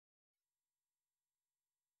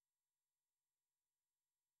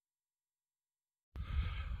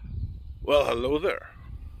Well, hello there.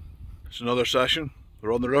 It's another session.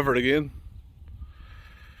 We're on the river again.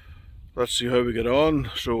 Let's see how we get on.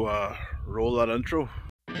 So roll that intro.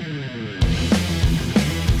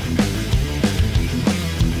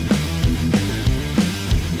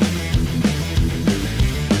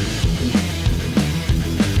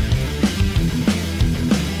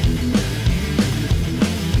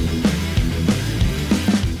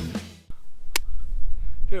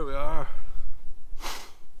 Here we are.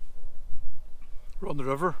 We're on the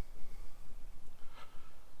river.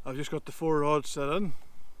 I've just got the 4 rods set in.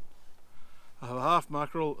 I have a half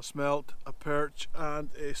mackerel, a smelt, a perch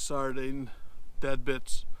and a sardine, dead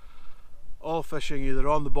bits, all fishing either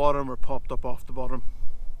on the bottom or popped up off the bottom.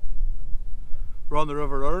 We're on the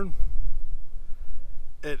River Erne.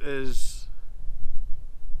 It is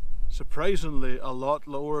surprisingly a lot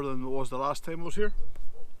lower than it was the last time I was here.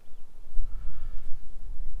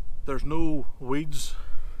 There's no weeds,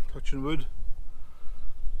 touching wood.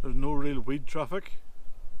 There's no real weed traffic.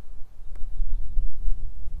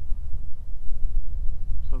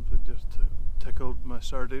 Something just tickled my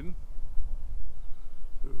sardine.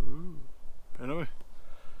 Ooh. Anyway,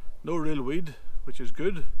 no real weed, which is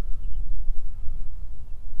good.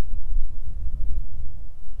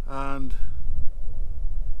 And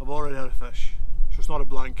I've already had a fish, so it's not a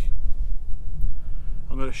blank.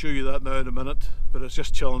 I'm going to show you that now in a minute, but it's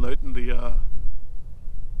just chilling out in the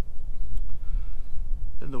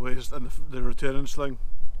waist and the retaining sling.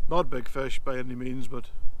 Not big fish by any means, but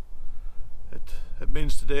it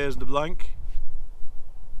means today is the blank.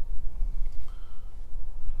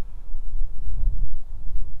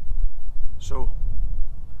 So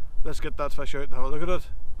let's get that fish out and have a look at it.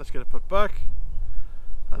 Let's get it put back,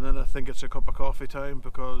 and then I think it's a cup of coffee time,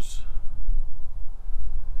 because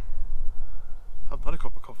I haven't had a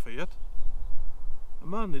cup of coffee yet. A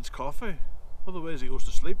man needs coffee, otherwise he goes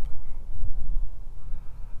to sleep.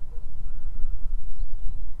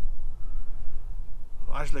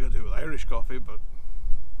 Actually, I could do with Irish coffee, but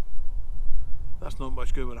that's not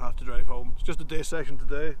much good when I have to drive home. It's just a day session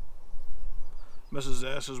today. Mrs.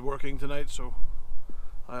 S is working tonight, so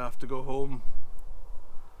I have to go home.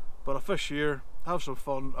 But I fish here, have some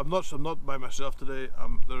fun. I'm not by myself today.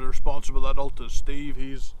 The responsible adult is Steve.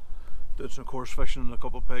 He's did some course fishing and a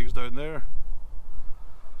couple of pegs down there.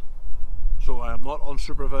 So I am not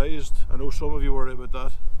unsupervised. I know some of you worry about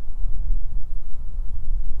that.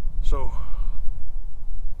 So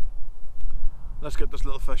let's get this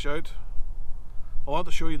little fish out. I want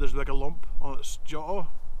to show you there's like a lump on its jaw.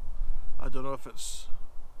 I don't know if it's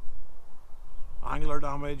angler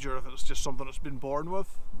damage or if it's just something it's been born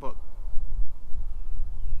with, but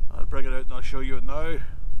I'll bring it out and I'll show you it now, and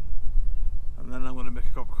then I'm going to make a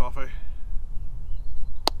cup of coffee.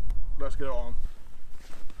 Let's get on.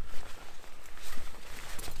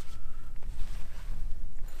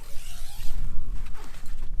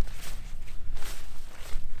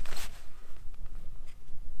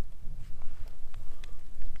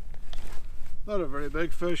 Not a very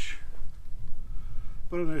big fish,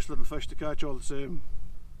 but a nice little fish to catch all the same.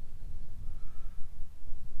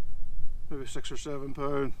 Maybe 6 or 7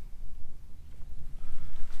 pound.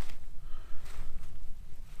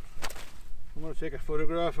 I'm going to take a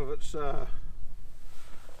photograph of its jaw,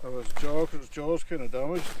 because its jaw's kind of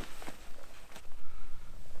damaged.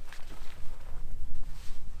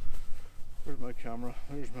 Where's my camera?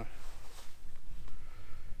 There's my.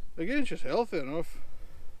 Again, she's healthy enough.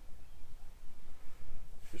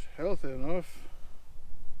 She's healthy enough.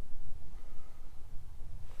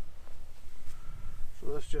 So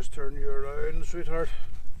let's just turn you around, sweetheart.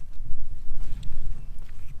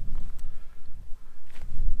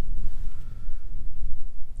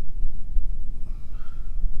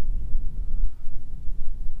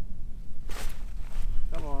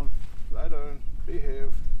 Come on, lie down,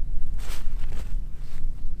 behave.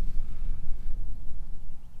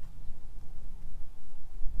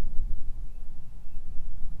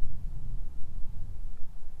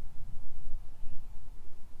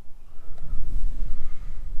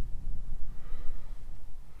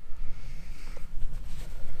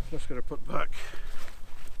 Let's get her put back.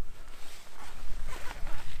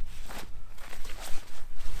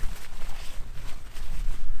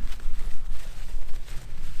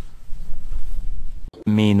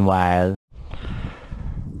 Meanwhile.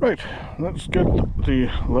 Right, let's get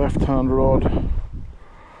the left hand rod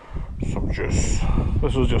some juice.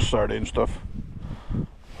 This is just sardine stuff.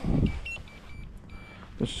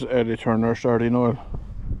 This is Eddie Turner sardine oil.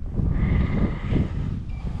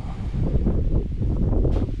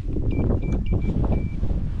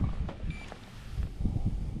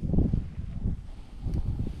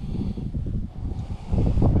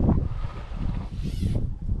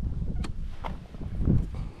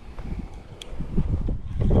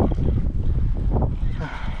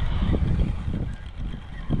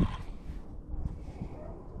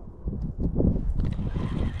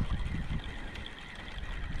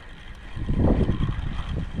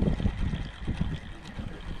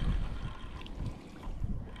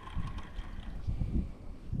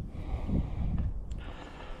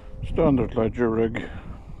 Standard ledger rig.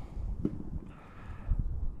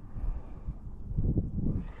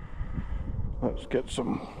 Let's get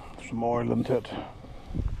some oil into it.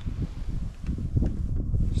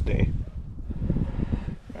 Stay.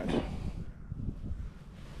 Right.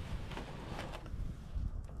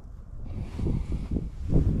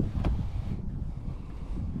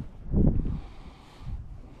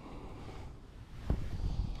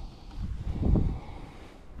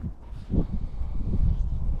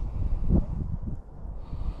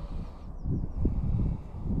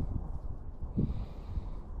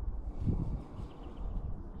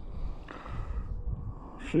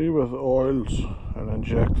 See, with oils and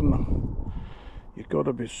injecting them, you've got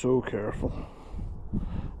to be so careful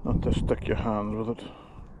not to stick your hand with it.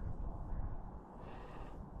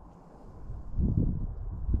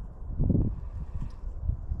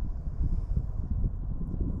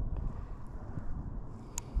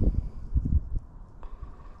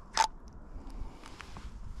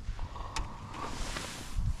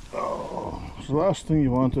 Oh, so the last thing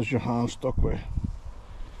you want is your hand stuck with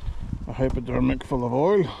a hypodermic full of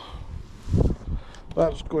oil.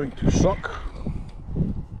 That's going to suck.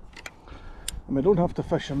 And we don't have to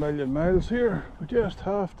fish a million miles here, we just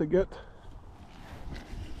have to get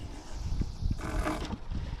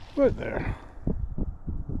right there.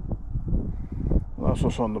 That's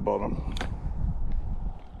what's on the bottom.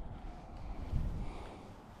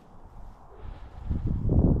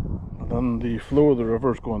 And then the flow of the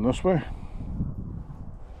river is going this way.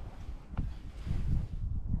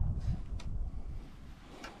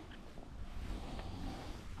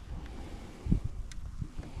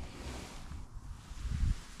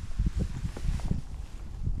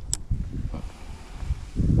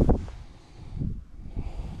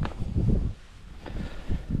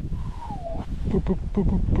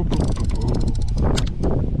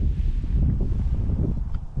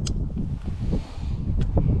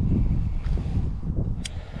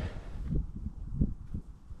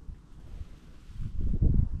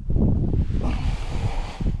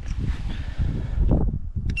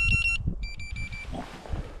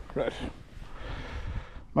 Right,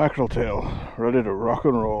 mackerel tail, ready to rock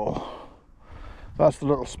and roll. That's the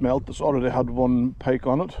little smelt that's already had one pike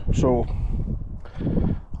on it, so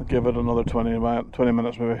I'll give it another 20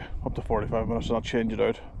 minutes, maybe up to 45 minutes, and I'll change it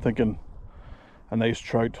out. Thinking a nice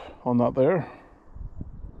trout on that there.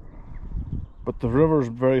 But the river's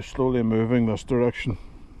very slowly moving this direction.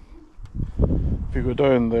 If you go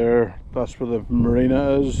down there, that's where the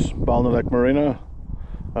marina is, Balnilek Marina.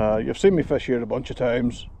 You've seen me fish here a bunch of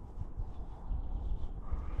times.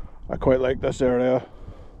 I quite like this area.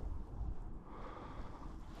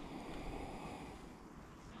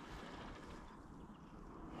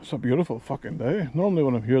 It's a beautiful fucking day. Normally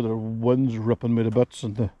when I'm here the wind's ripping me to bits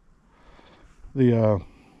and the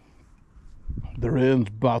rain's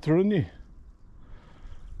battering you.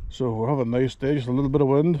 So we'll have a nice day, just a little bit of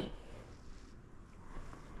wind.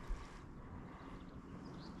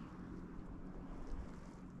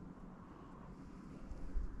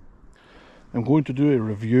 I'm going to do a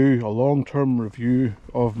review, a long-term review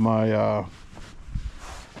of my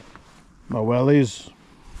my wellies.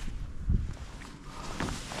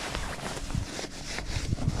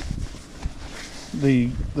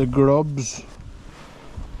 The Grubs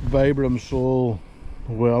Vibram Soul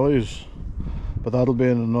wellies, but that'll be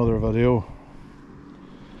in another video.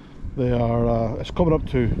 They are, it's coming up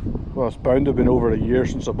to, well, it's bound to have been over a year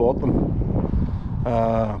since I bought them.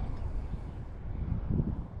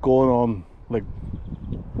 Going on like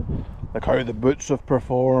how the boots have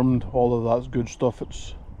performed, all of that's good stuff.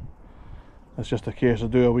 It's just a case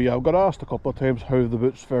of I've got asked a couple of times how the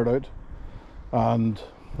boots fared out, and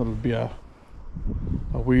it'll be a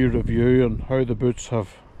wee review on how the boots have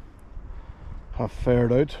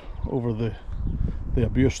fared out over the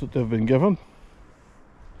abuse that they've been given.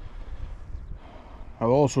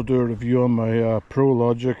 I'll also do a review on my Pro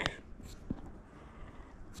Logic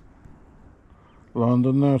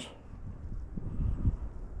landing net.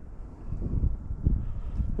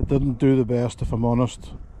 It didn't do the best, if I'm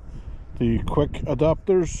honest. The quick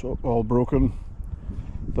adapters all broken.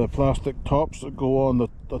 The plastic tops that go on the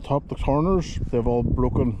top, the corners, they've all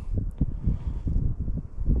broken.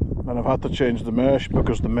 And I've had to change the mesh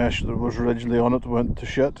because the mesh that was originally on it went to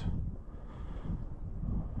shit.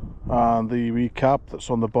 And the wee cap that's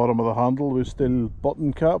on the bottom of the handle was still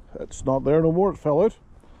button cap. It's not there no more, it fell out.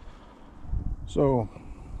 So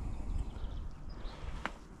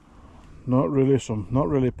not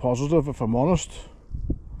really positive, if I'm honest.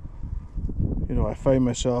 You know, I find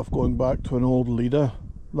myself going back to an old Leda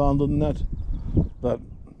landing net that,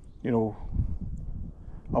 you know,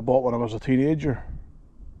 I bought when I was a teenager.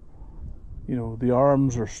 You know, the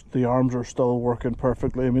arms are still working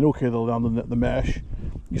perfectly. I mean, okay, they'll land on the mesh.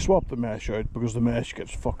 You swap the mesh out because the mesh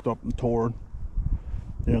gets fucked up and torn.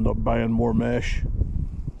 You end up buying more mesh.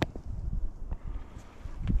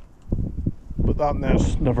 But that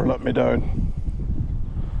net's never let me down,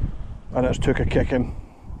 and it's took a kicking.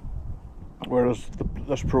 Whereas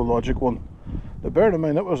this ProLogic one, but bear in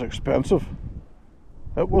mind it was expensive.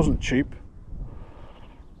 It wasn't cheap.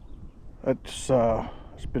 It's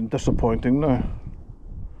been disappointing now,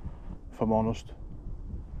 if I'm honest.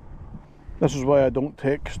 This is why I don't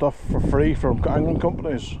take stuff for free from angling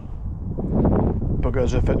companies,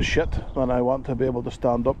 because if it's shit, then I want to be able to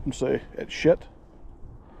stand up and say it's shit.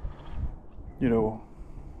 You know,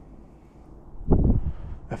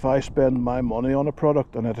 if I spend my money on a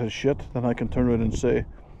product and it is shit, then I can turn around and say,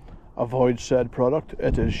 avoid said product,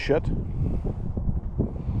 it is shit.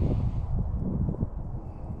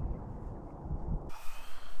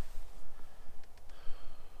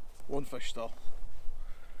 One fish still.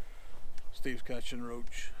 Steve's catching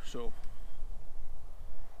roach, so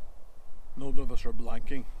none of us are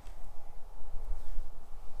blanking.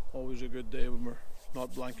 Always a good day when we're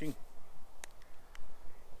not blanking.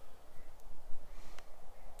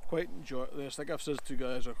 Quite enjoy this. I think I've said to you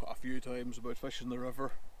guys a few times about fishing the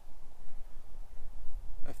river.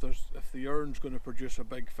 If the Erne's going to produce a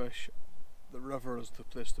big fish, the river is the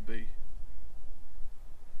place to be.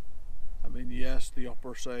 I mean, yes, the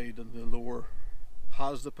upper side and the lower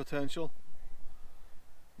has the potential.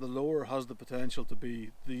 The lower has the potential to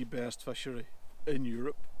be the best fishery in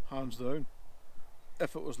Europe, hands down,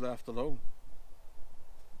 if it was left alone.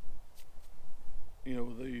 You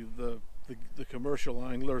know, the commercial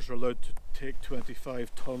anglers are allowed to take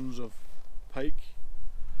 25 tons of pike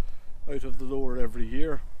out of the lower every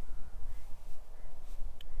year.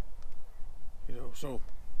 You know, so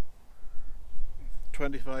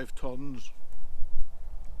 25 tons,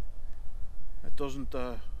 it doesn't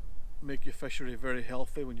make your fishery very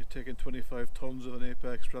healthy when you're taking 25 tons of an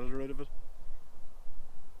apex predator out of it.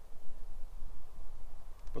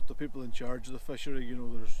 But the people in charge of the fishery, you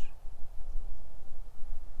know,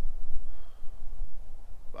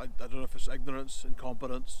 I don't know if it's ignorance,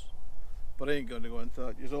 incompetence, but I ain't going to go into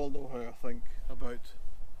that. You all know how I think about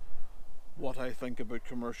what I think about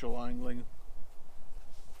commercial angling,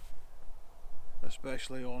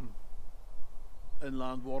 especially on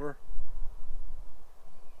inland water.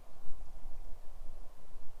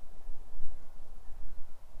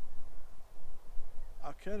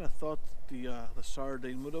 I kind of thought the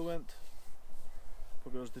sardine would have went,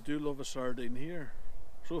 because they do love a sardine here.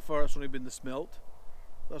 So far it's only been the smelt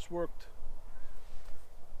that's worked.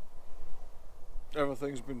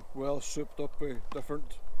 Everything's been well souped up by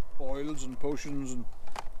different oils and potions and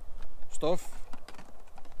stuff.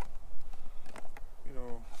 You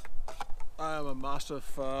know, I am a massive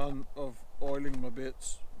fan of oiling my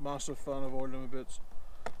baits. Massive fan of oiling my baits.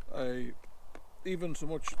 I even so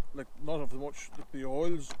much, like, not of much like the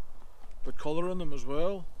oils, but colour in them as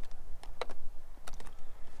well.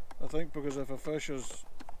 I think because if a fish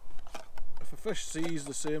sees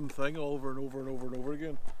the same thing over and over and over and over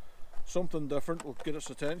again, something different will get its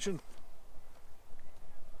attention.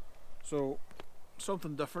 So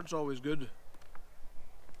something different's always good.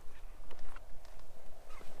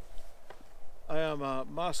 I am a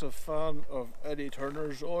massive fan of Eddie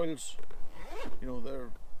Turner's oils. You know,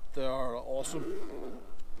 they are awesome.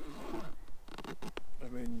 I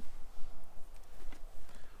mean,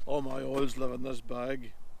 all my oils live in this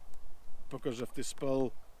bag, because if they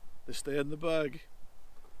spill, they stay in the bag,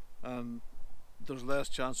 and there's less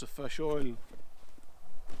chance of fish oil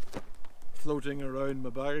floating around my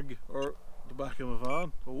bag or the back of my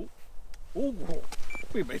van. Oh,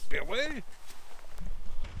 we might be away.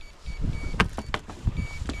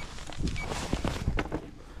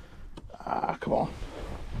 Ah, come on.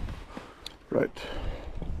 Right.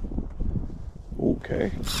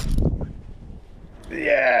 Okay.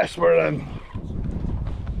 Yes, we're in.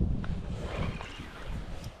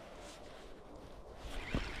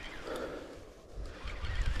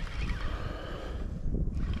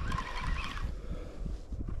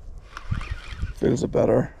 Feels a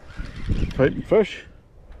better fighting fish.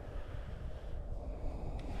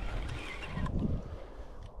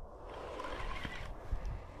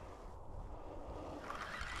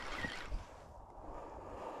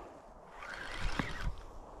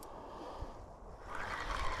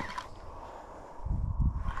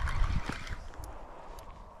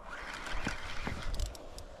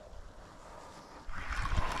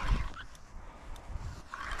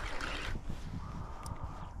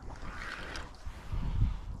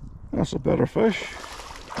 That's a better fish.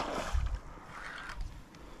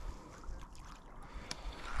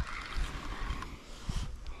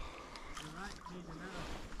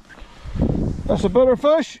 That's a better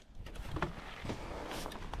fish.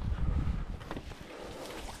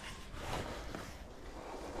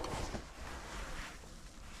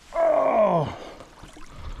 Oh,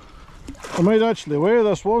 I might actually weigh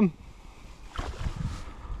this one.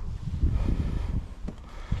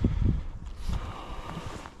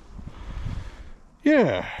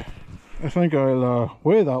 Yeah, I think I'll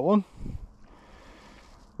weigh that one.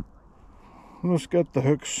 Let's get the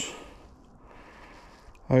hooks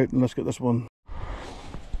out and let's get this one.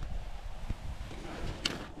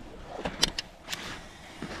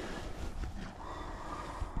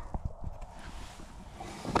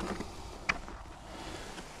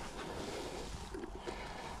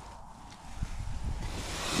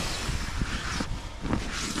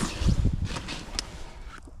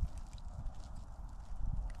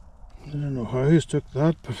 I don't know how he's took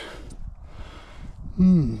that, but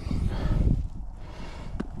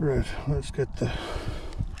right, let's get the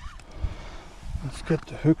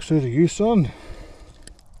hooks out of you, son.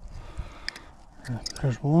 Right,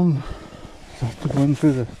 there's one. Have to go in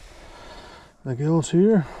through the gills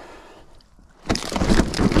here.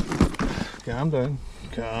 Calm down,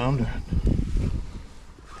 calm down.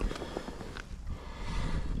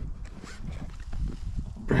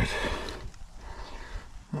 Right.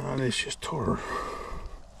 And he's just tore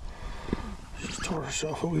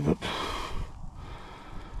herself a wee bit.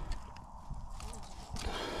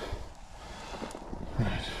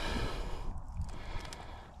 Right.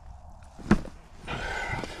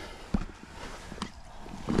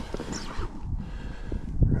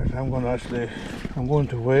 Right, I'm going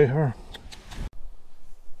to weigh her.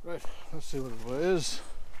 Right, let's see what it weighs.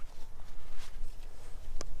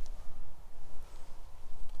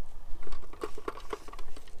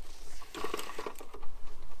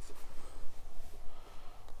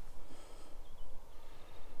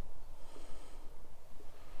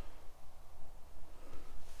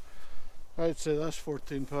 I'd say that's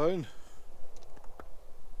 14 pound.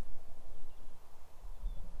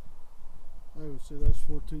 I would say that's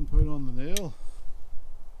 14 pound on the nail.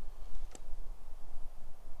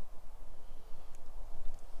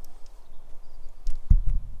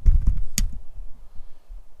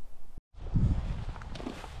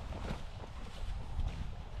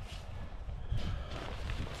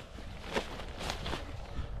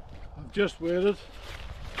 I've just weighed it.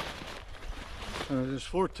 There's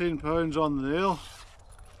 14 pounds on the nail,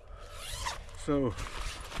 so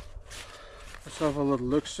let's have a little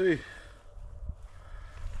look-see.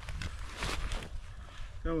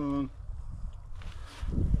 Come on.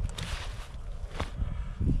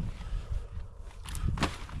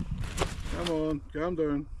 Come on, calm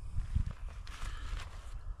down.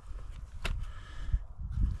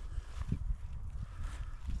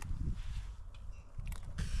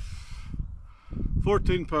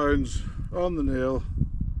 £14 on the nail.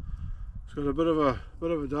 It's got a bit of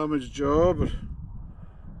a damaged jaw, but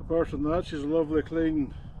apart from that, she's a lovely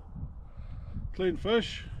clean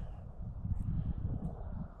fish.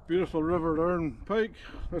 Beautiful river Erne pike.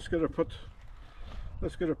 Let's get her put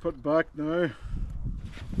back now.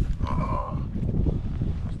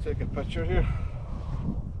 Let's take a picture here.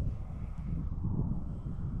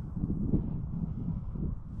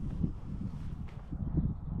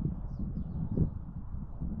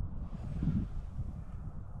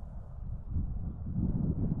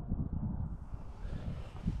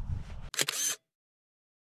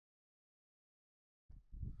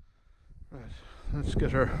 Right, let's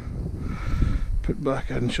get her put back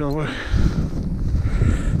in, shall we?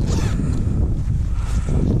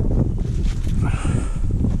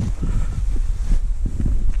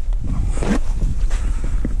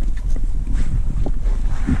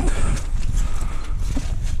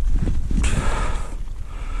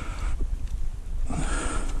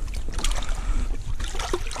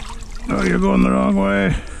 Oh, you're going the wrong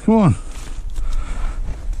way. Come on.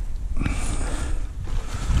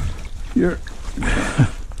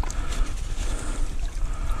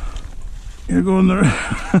 You're going there.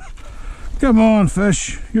 Come on,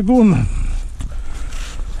 fish. You're going there.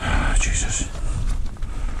 Jesus.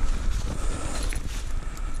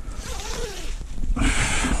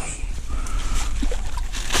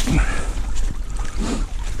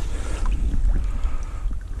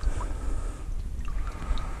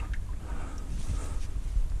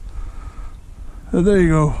 There you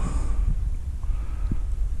go.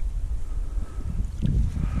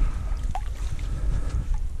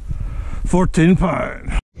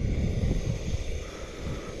 £14.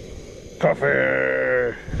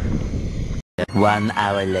 Coffee. 1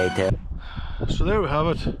 hour later. So there we have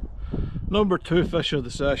it. Number 2 fish of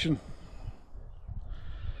the session.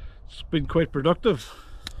 It's been quite productive.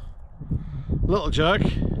 little jack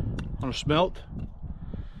on a smelt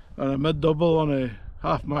and a mid double on a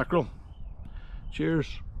half mackerel. Cheers.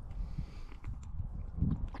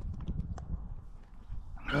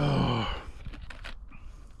 Oh.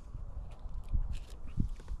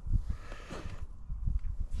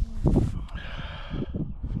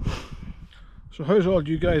 So how's all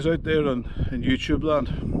you guys out there in YouTube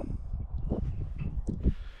land?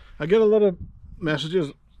 I get a lot of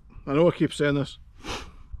messages. I know I keep saying this.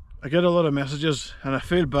 I get a lot of messages and I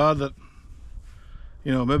feel bad that,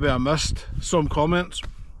 you know, maybe I missed some comments.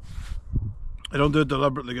 I don't do it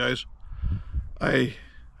deliberately, guys. I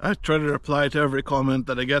try to reply to every comment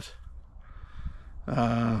that I get.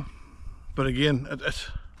 But again, I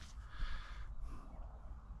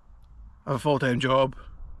have a full-time job,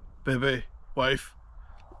 baby, wife,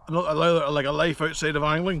 like a life outside of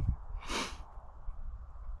angling.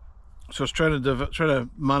 So I was trying to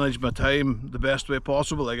manage my time the best way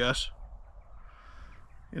possible, I guess.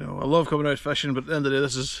 You know, I love coming out fishing, but at the end of the day,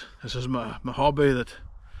 this is my hobby that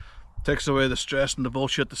takes away the stress and the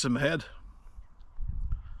bullshit that's in my head.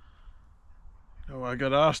 You know, I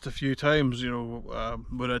got asked a few times, you know,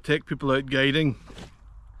 would I take people out guiding?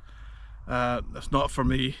 That's not for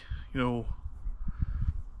me, you know.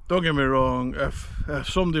 Don't get me wrong, if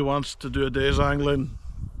somebody wants to do a day's angling,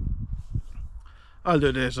 I'll do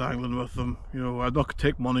a day's angling with them. You know, I'm not going to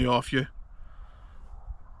take money off you.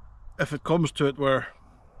 If it comes to it where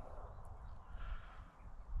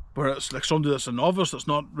it's like somebody that's a novice, that's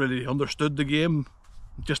not really understood the game,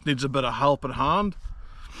 just needs a bit of help in hand,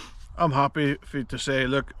 I'm happy for you to say,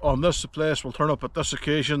 look, on this place, we'll turn up at this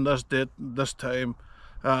occasion, this date, this time,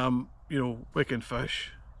 you know, we can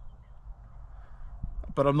fish.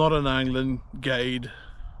 But I'm not an angling guide.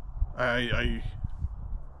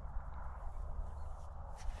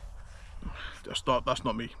 That's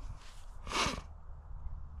not me.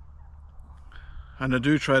 And I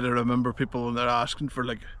do try to remember people when they're asking for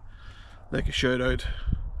like a shout out.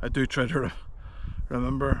 I do try to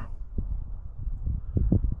remember.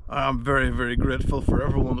 I am very, very grateful for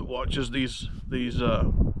everyone that watches these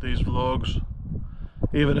vlogs,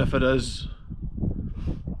 even if it is,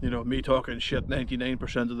 you know, me talking shit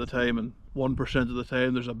 99% of the time, and 1% of the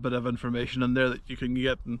time there's a bit of information in there that you can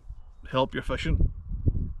get and help your fishing.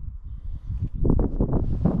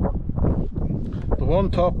 The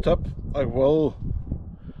one top tip I will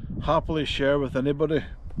happily share with anybody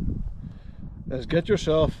is get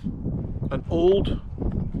yourself an old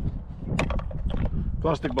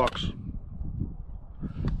plastic box.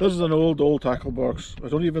 This is an old tackle box. I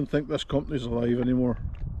don't even think this company's alive anymore.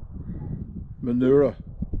 Manura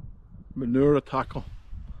Tackle.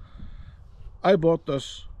 I bought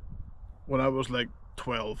this when I was like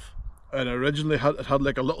 12, and originally it had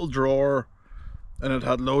like a little drawer, and it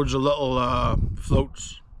had loads of little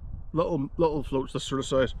floats, little floats this sort of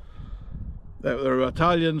size. They were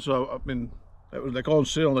Italian, so I mean it was like on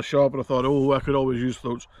sale in the shop, and I thought, oh, I could always use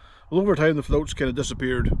floats. Well, over time the floats kind of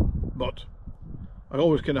disappeared, but I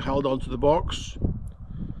always kind of held on to the box,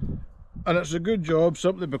 and it's a good job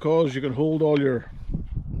simply because you can hold all your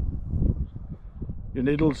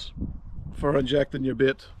needles for injecting your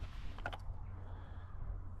bait.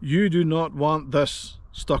 You do not want this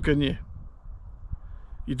stuck in you.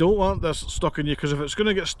 You don't want this stuck in you, because if it's going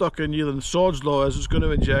to get stuck in you, then sod's law is it's going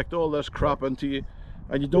to inject all this crap into you,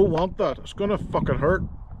 and you don't want that. It's going to fucking hurt.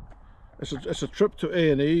 It's a trip to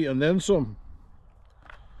A&E and then some.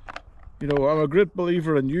 You know, I'm a great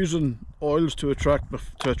believer in using oils to attract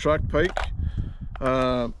pike,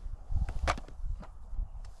 but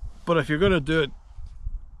if you're going to do it,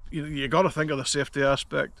 you got to think of the safety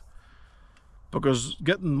aspect, because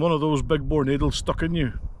getting one of those big bore needles stuck in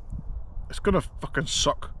you, it's going to fucking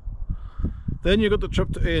suck. Then you got the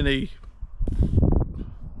trip to A&E,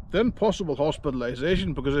 then possible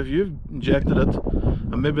hospitalisation, because if you've injected it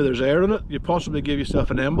and maybe there's air in it, you possibly give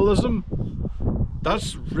yourself an embolism.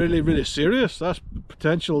 That's really, really serious. That's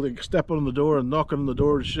potential like stepping on the door and knocking on the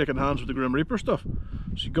door and shaking hands with the Grim Reaper stuff.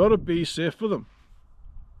 So you got to be safe with them.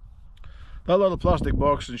 That little plastic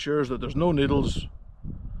box ensures that there's no needles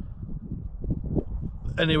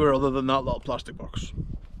anywhere other than that little plastic box.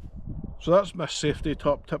 So that's my safety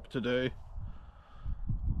top tip today.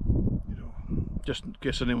 You know, just in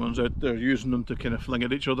case anyone's out there using them to kind of fling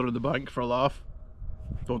at each other in the bank for a laugh,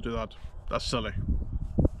 don't do that. That's silly.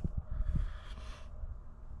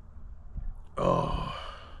 Oh,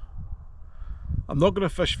 I'm not going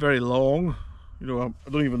to fish very long. You know, I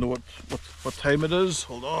don't even know what time it is.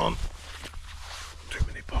 Hold on. Too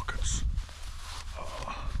many pockets.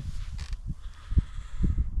 Oh.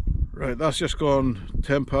 Right, that's just gone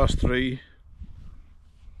 3:10.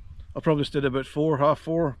 I'll probably stay about 4, half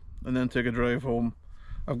 4. and then take a drive home.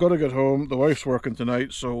 I've got to get home. The wife's working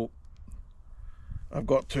tonight, so I've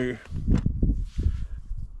got to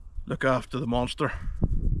look after the monster.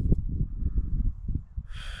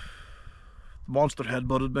 The monster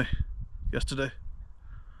headbutted me yesterday.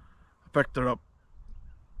 I picked her up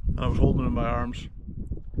and I was holding her in my arms,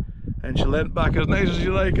 and she leant back as nice as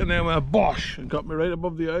you like, and then went bosh and got me right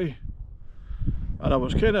above the eye. And I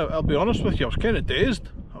was kind of, I'll be honest with you, I was kind of dazed.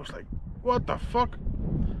 I was like, what the fuck?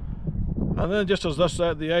 And then just as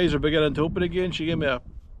the eyes are beginning to open again, she gave me a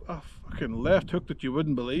fucking left hook that you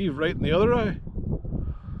wouldn't believe, right in the other eye.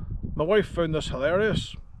 My wife found this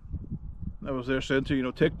hilarious. I was there saying to her, you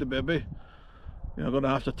know, take the baby. You know, I'm going to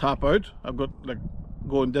have to tap out. I've got, like,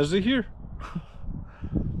 going dizzy here.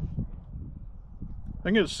 I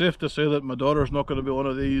think it's safe to say that my daughter's not going to be one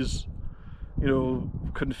of these, you know,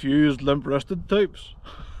 confused, limp-wristed types.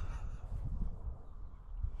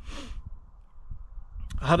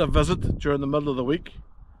 I had a visit during the middle of the week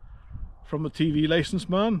from a TV license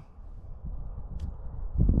man.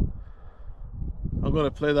 I'm going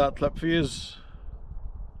to play that clip for you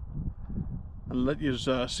and let you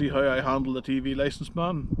see how I handle the TV license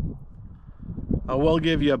man. I will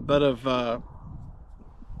give you a bit of a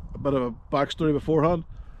backstory beforehand.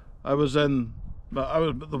 It was me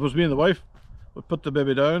and the wife. We put the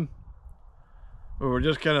baby down. We were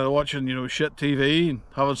just kind of watching, you know, shit TV and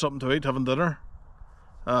having something to eat, having dinner.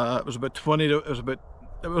 It was about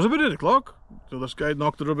 8 o'clock. So this guy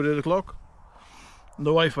knocked it about 8 o'clock. And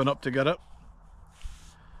the wife went up to get it.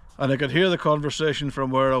 And I could hear the conversation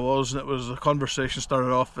from where I was, and it was, the conversation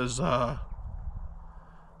started off as, oh,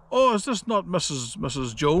 is this not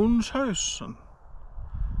Mrs. Jones' house? And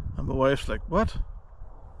my wife's like, what?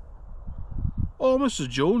 Oh, Mrs.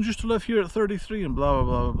 Jones used to live here at 33 and blah,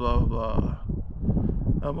 blah, blah, blah, blah.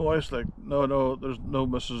 And my wife's like, no, there's no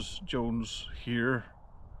Mrs. Jones here.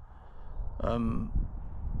 Then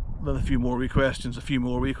a few more wee questions, a few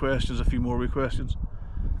more wee questions, a few more wee questions.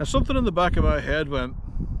 And something in the back of my head went,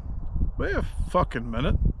 wait a fucking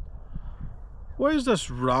minute. Why is this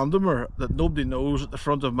randomer that nobody knows at the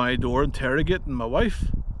front of my door interrogating my wife?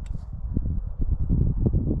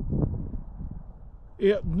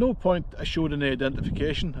 At no point I showed any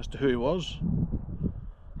identification as to who he was.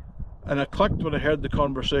 And I clicked when I heard the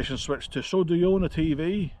conversation switch to, so do you own a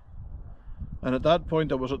TV? And at that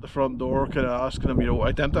point I was at the front door kind of asking him, you know,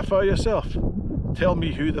 identify yourself. Tell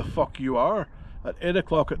me who the fuck you are. At 8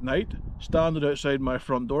 o'clock at night, standing outside my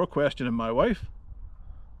front door questioning my wife.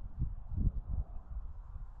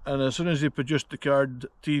 And as soon as he produced the card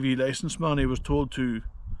TV license man, he was told to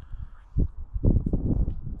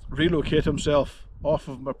relocate himself off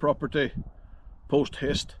of my property post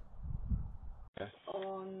haste.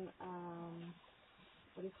 On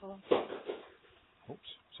what do you call it? Oops,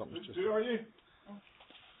 something's just. Who are you?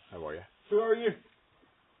 How are you? Who are you?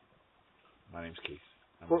 My name's Keith.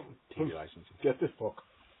 I'm a TV licensing. Get the fuck.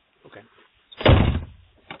 Okay.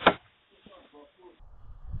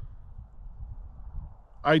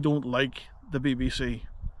 I don't like the BBC.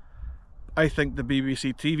 I think the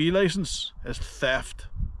BBC TV licence is theft.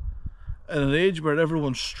 In an age where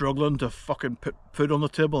everyone's struggling to fucking put food on the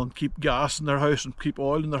table and keep gas in their house and keep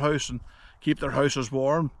oil in their house and keep their houses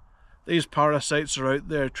warm, these parasites are out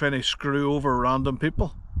there trying to screw over random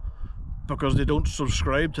people because they don't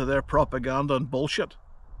subscribe to their propaganda and bullshit.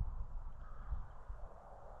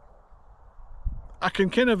 I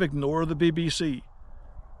can kind of ignore the BBC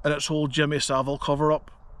and its whole Jimmy Savile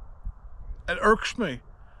cover-up. It irks me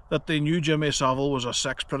that they knew Jimmy Savile was a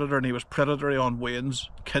sex predator and he was predatory on Waynes,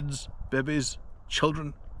 kids, babies,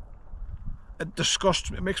 children. It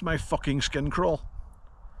disgusts me, it makes my fucking skin crawl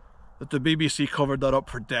that the BBC covered that up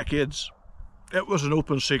for decades. It was an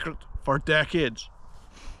open secret for decades.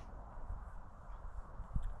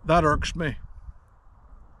 That irks me.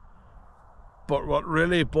 But what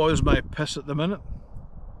really boils my piss at the minute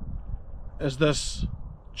is this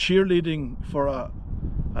cheerleading for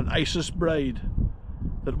an ISIS bride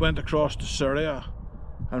that went across to Syria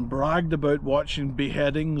and bragged about watching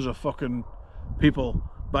beheadings of fucking people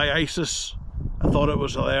by ISIS. I thought it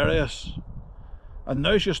was hilarious. And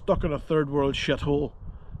now she's stuck in a third world shithole.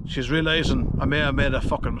 She's realising, I may have made a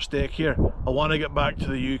fucking mistake here. I want to get back to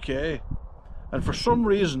the UK. And for some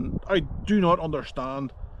reason, I do not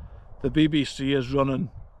understand, the BBC is running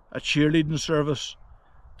a cheerleading service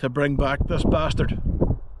to bring back this bastard.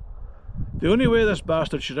 The only way this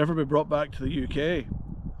bastard should ever be brought back to the UK,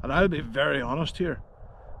 and I'll be very honest here,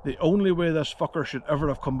 the only way this fucker should ever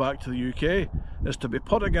have come back to the UK is to be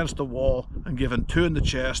put against the wall and given 2 in the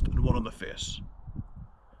chest and 1 in the face.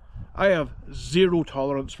 I have zero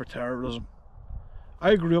tolerance for terrorism.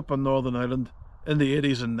 I grew up on Northern Ireland in the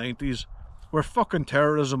 80s and 90s where fucking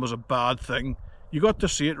terrorism was a bad thing. You got to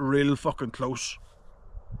see it real fucking close.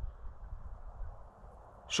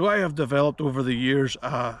 So I have developed over the years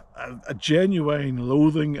a genuine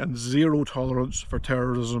loathing and zero tolerance for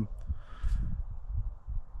terrorism.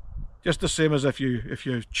 Just the same as if you're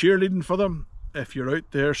cheerleading for them, if you're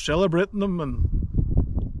out there celebrating them, and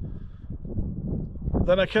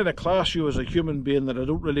then I kind of class you as a human being that I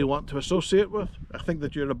don't really want to associate with. I think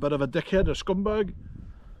that you're a bit of a dickhead, a scumbag.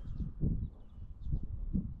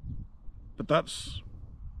 But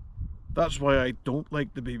that's why I don't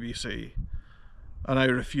like the BBC, and I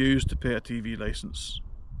refuse to pay a TV licence.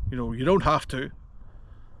 You know, you don't have to.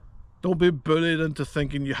 Don't be bullied into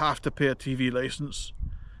thinking you have to pay a TV licence.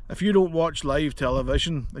 If you don't watch live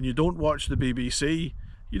television and you don't watch the BBC,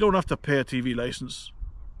 you don't have to pay a TV licence.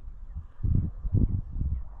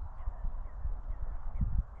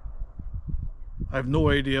 I have no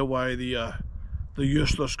idea why the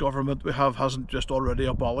useless government we have hasn't just already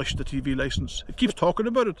abolished the TV licence. It keeps talking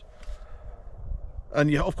about it.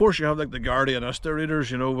 And of course you have like the Guardianista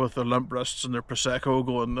readers, you know, with their limp wrists and their Prosecco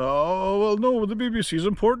going, oh, well no, the BBC is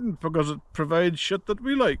important because it provides shit that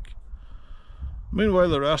we like. Meanwhile,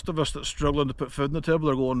 the rest of us that's struggling to put food on the table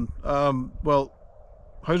are going, well,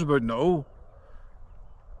 how's about no?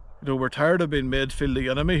 You know, we're tired of being made feel the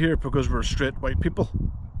enemy here because we're straight white people.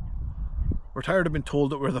 We're tired of being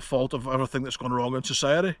told that we're the fault of everything that's gone wrong in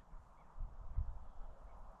society.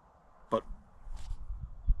 But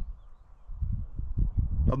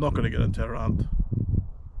I'm not going to get into a rant.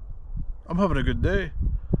 I'm having a good day.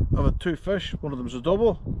 I've had 2 fish, one of them's a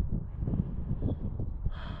double.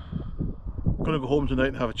 I'm going to go home tonight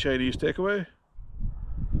and have a Chinese takeaway.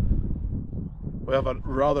 We have a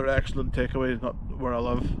rather excellent takeaway, not where I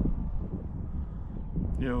live.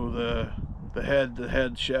 You know, the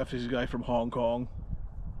head chef is a guy from Hong Kong,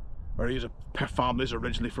 or his family's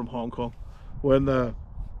originally from Hong Kong. When the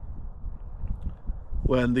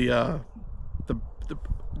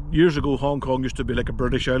years ago, Hong Kong used to be like a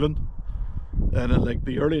British island, and in like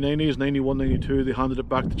the early 90s, 91, 92, they handed it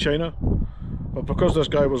back to China. But because this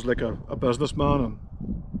guy was like a businessman and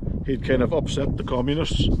he'd kind of upset the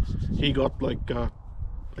communists, he got like a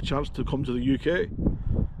chance to come to the UK,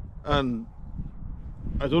 and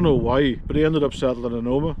I don't know why, but he ended up settling in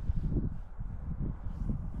Oma.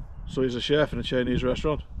 So he's a chef in a Chinese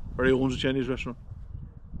restaurant, or he owns a Chinese restaurant.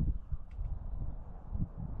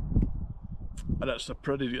 And it's a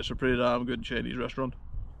pretty damn good Chinese restaurant.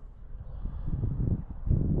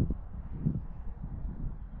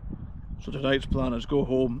 So tonight's plan is go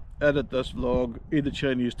home, edit this vlog, eat the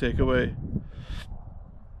Chinese takeaway,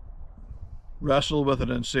 wrestle with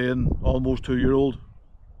an insane, almost 2-year-old.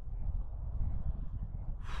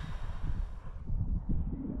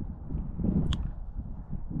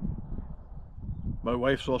 My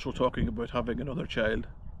wife's also talking about having another child.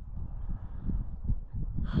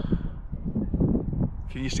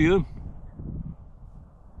 Can you see them?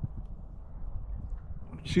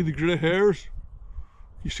 See the grey hairs?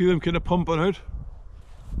 You see them kind of pumping out?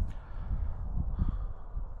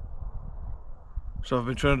 So I've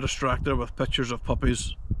been trying to distract her with pictures of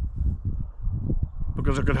puppies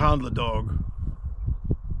because I could handle a dog.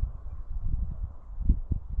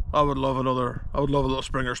 I would love a little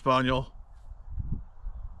Springer Spaniel.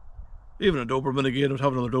 Even a Doberman again, I would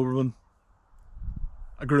have another Doberman.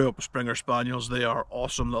 I grew up with Springer Spaniels, they are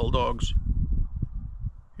awesome little dogs.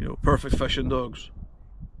 You know, perfect fishing dogs.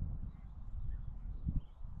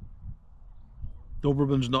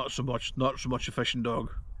 Doberman's not so much a fishing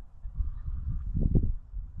dog.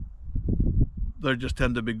 They just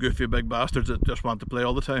tend to be goofy big bastards that just want to play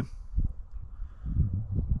all the time.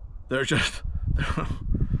 They're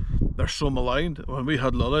so maligned. When we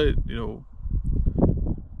had Lily, you know,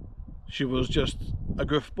 she was just a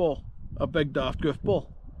goofball, a big daft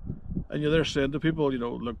goofball. And you're there saying to people, you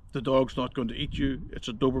know, look, the dog's not going to eat you. It's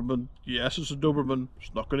a Doberman. Yes, it's a Doberman.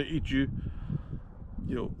 It's not going to eat you.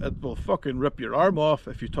 You know, it will fucking rip your arm off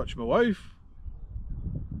if you touch my wife.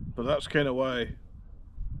 But that's kind of why.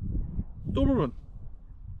 Doberman.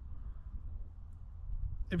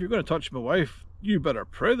 If you're going to touch my wife, you better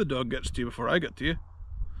pray the dog gets to you before I get to you.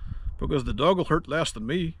 Because the dog will hurt less than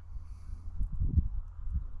me.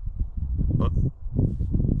 But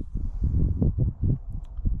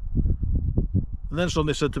and then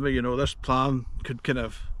somebody said to me, you know, this plan could kind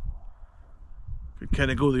of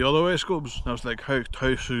go the other way, Scobes. And I was like, how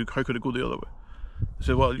could it go the other way? They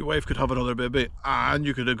said, well, your wife could have another baby and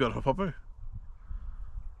you could have got a puppy.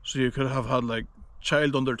 So you could have had like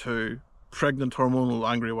child under 2, pregnant hormonal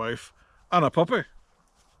angry wife, and a puppy.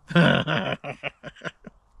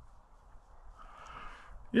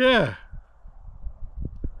 Yeah.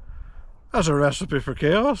 That's a recipe for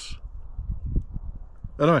chaos.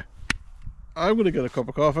 Anyway, I'm going to get a cup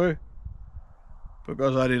of coffee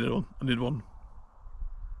because I need one. I need one.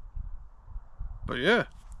 But yeah,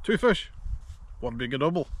 2 fish, 1 being a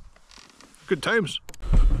double. Good times.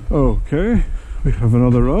 Okay, we have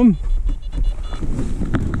another run.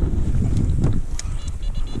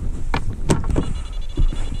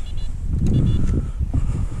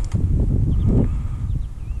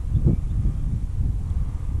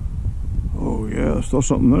 Oh yeah, there's still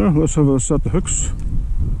something there. Let's have a set the hooks.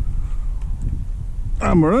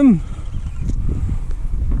 And we're in.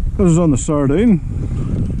 This is on the sardine.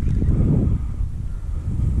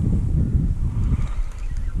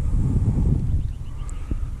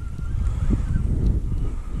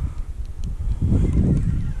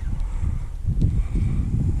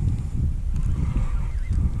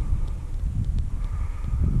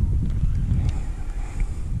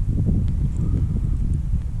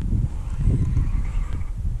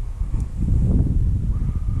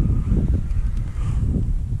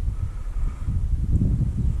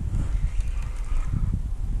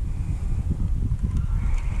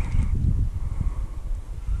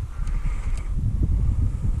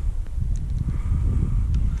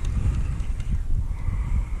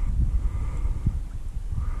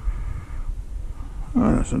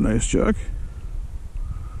 Oh, that's a nice jug.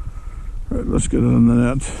 Right, let's get it in the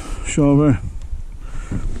net, shall we?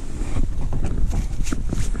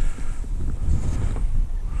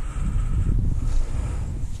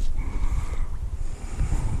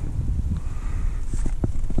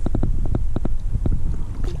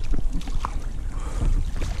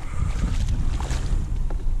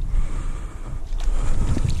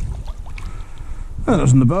 That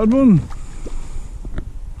isn't a bad one.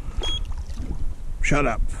 Shut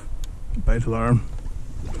up. Bite alarm.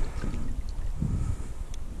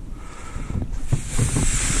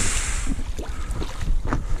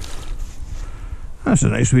 That's a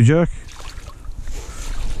nice wee jack.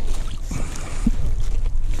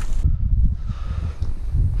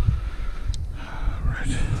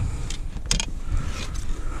 Right.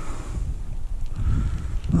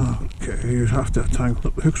 Okay, you'd have to tangle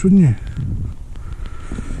up the hooks, wouldn't you?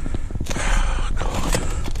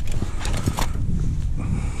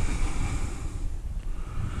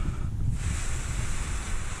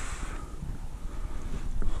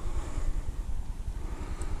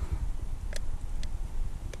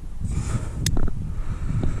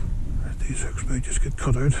 These hooks may just get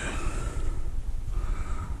cut out.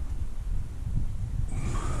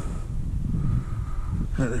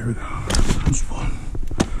 Right, there we go. That's one.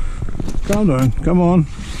 Calm down, come on.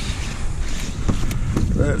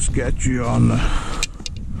 Let's get you on.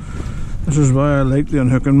 This is why I like the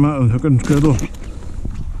unhooking cradle,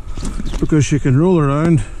 because she can roll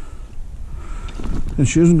around and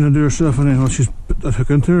she isn't going to do herself any while she's put that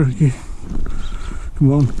hook into her.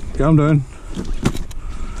 Come on, calm down.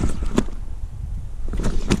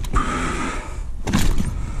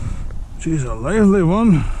 She's a lively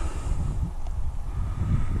one.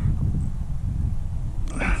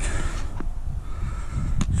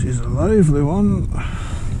 She's a lively one.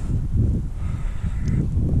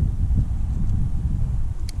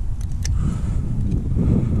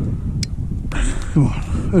 Come on,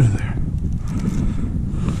 out of there.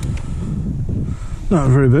 Not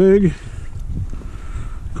very big.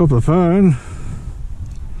 Couple of pound.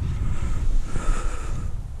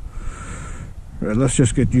 Right, let's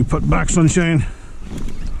just get you put back, sunshine.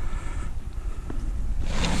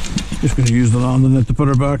 Just going to use the landing net to put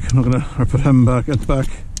her back. I'm not going to, or put him back, it back.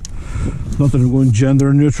 Not that I'm going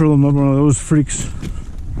gender neutral. I'm not one of those freaks.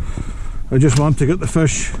 I just want to get the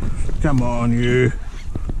fish. Come on, you.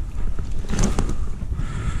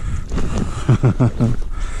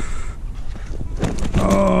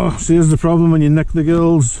 Oh, see, here's the problem when you nick the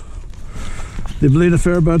gills. They bleed a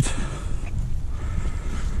fair bit.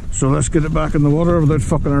 So let's get it back in the water without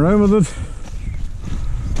fucking around with it.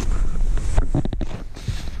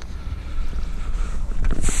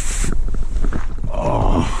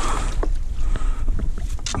 Oh,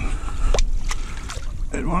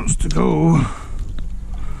 it wants to go.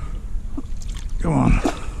 Come on.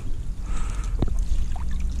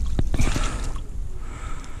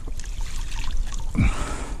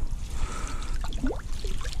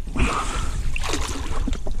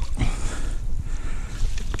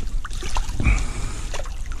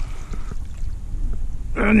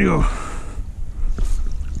 There you go.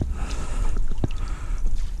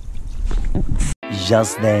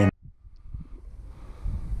 Just then.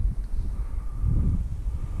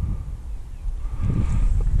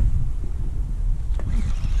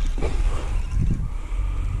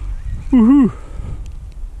 Woohoo!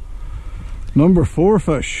 Number 4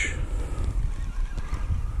 fish.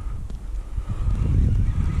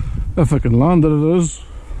 If I can land it, it is.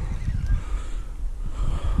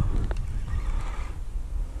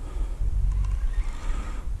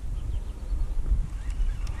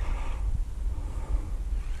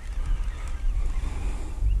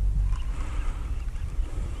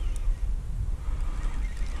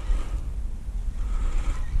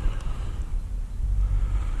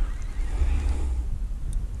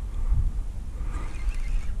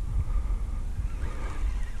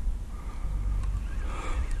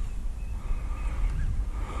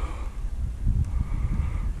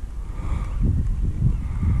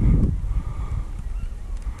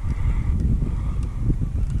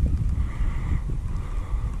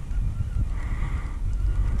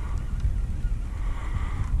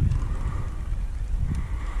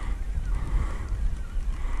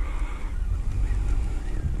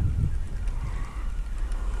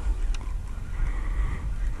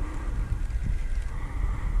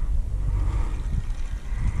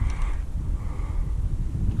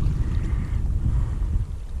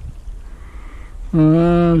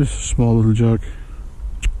 Just a small little jack,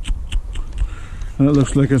 and it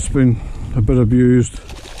looks like it's been a bit abused.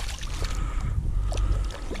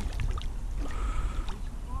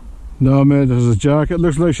 No mate, this is a jack. It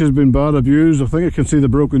looks like she's been bad abused. I think I can see the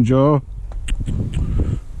broken jaw.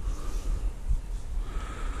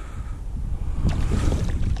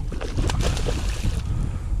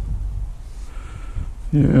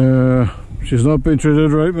 Yeah, she's not been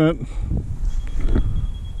treated right, mate.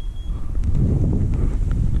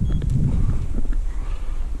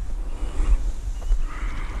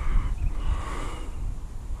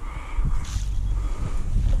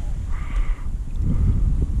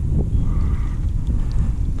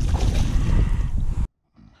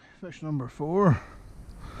 Fish number 4.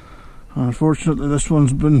 Unfortunately, this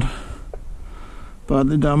one's been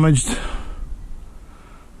badly damaged.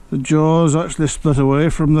 The jaw is actually split away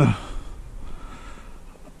from the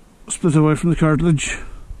cartilage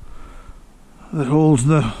that holds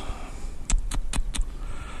the.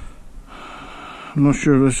 I'm not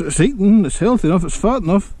sure if it's eaten. It's healthy enough. It's fat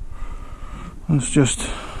enough. Let's just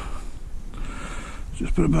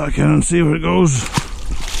put it back in and see where it goes.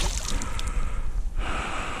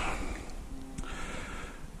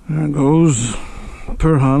 There it goes.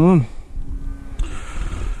 Poor handling.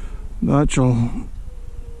 The actual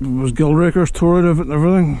was gill rakers tore out of it and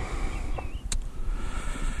everything.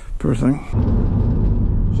 Poor thing.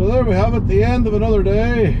 So there we have it, the end of another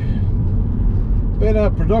day. Been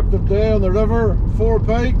a productive day on the river. 4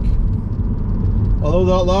 pike. Although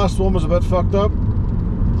that last one was a bit fucked up.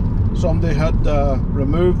 Somebody had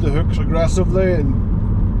removed the hooks aggressively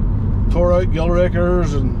and tore out gill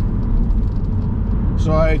rakers, and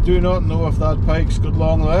so I do not know if that pike's got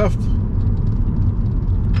long left.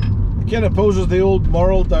 It kind of poses the old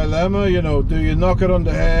moral dilemma, you know, do you knock it on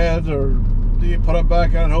the head, or do you put it back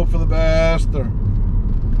in and hope for the best, or,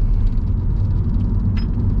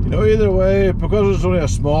 you know, either way, because it's only a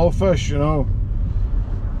small fish, you know,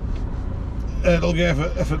 it'll get,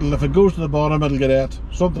 if it goes to the bottom, it'll get at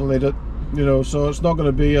something like it, you know, so it's not going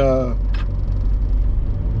to be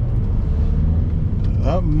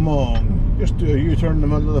that long. Just do a U-turn in the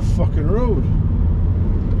middle of the fucking road.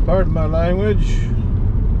 Pardon my language.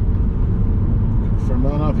 For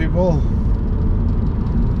Mana people.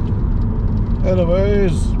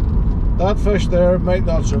 Anyways, that fish there might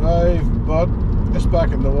not survive, but it's back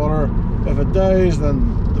in the water. If it dies, then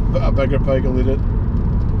a bigger pike will eat it.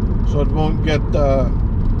 So it won't get, it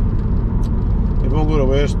won't go to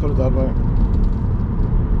waste, put it that way.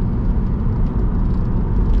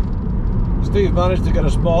 Steve managed to get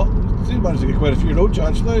quite a few roach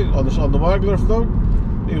actually on the waggler float.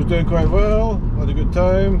 He was doing quite well, had a good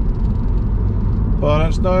time. But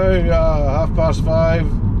it's now 5:30,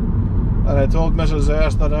 and I told Mrs.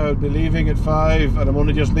 S that I would be leaving at 5, and I'm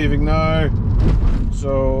only just leaving now.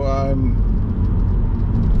 So I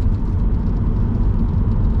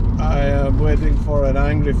am waiting for an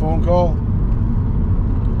angry phone call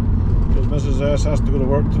because Mrs. S has to go to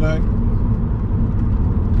work tonight.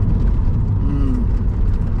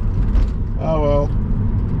 Oh well,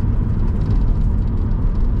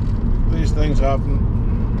 these things happen.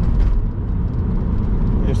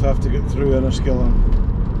 You just have to get through in a skillet.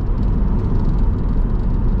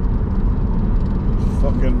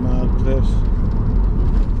 Fucking mad place.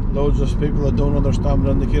 Loads of people that don't understand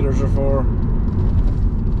what indicators are for.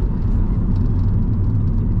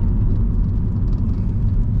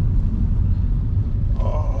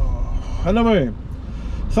 Oh. Anyway,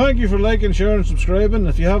 thank you for liking, sharing, and subscribing.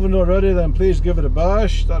 If you haven't already, then please give it a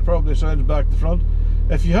bash. That probably sounds back to front.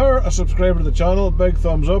 If you are a subscriber to the channel, big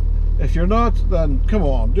thumbs up. If you're not, then come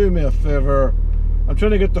on, do me a favour. I'm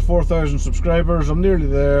trying to get to 4,000 subscribers. I'm nearly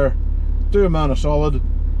there. Do a man a solid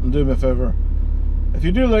and do me a favour. If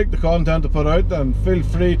you do like the content I put out, then feel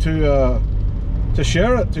free to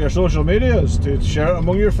share it to your social medias, to share it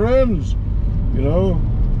among your friends. You know.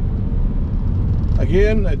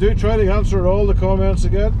 Again, I do try to answer all the comments I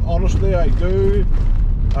get. Honestly, I do.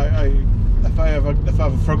 If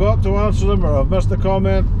I've forgot to answer them or I've missed a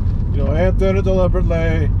comment, you know, I ain't doing it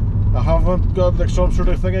deliberately. I haven't got like some sort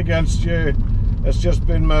of thing against you. It's just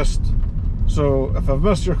been missed. So if I've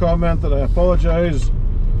missed your comment, then I apologise.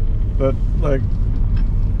 But like,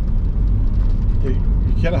 you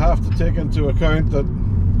kind of have to take into account that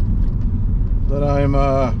I'm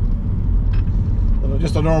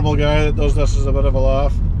just a normal guy that does this as a bit of a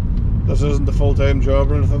laugh. This isn't a full-time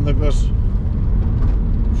job or anything like this.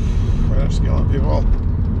 We're scaling people.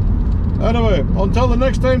 Anyway, until the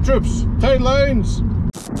next time, troops, tight lines.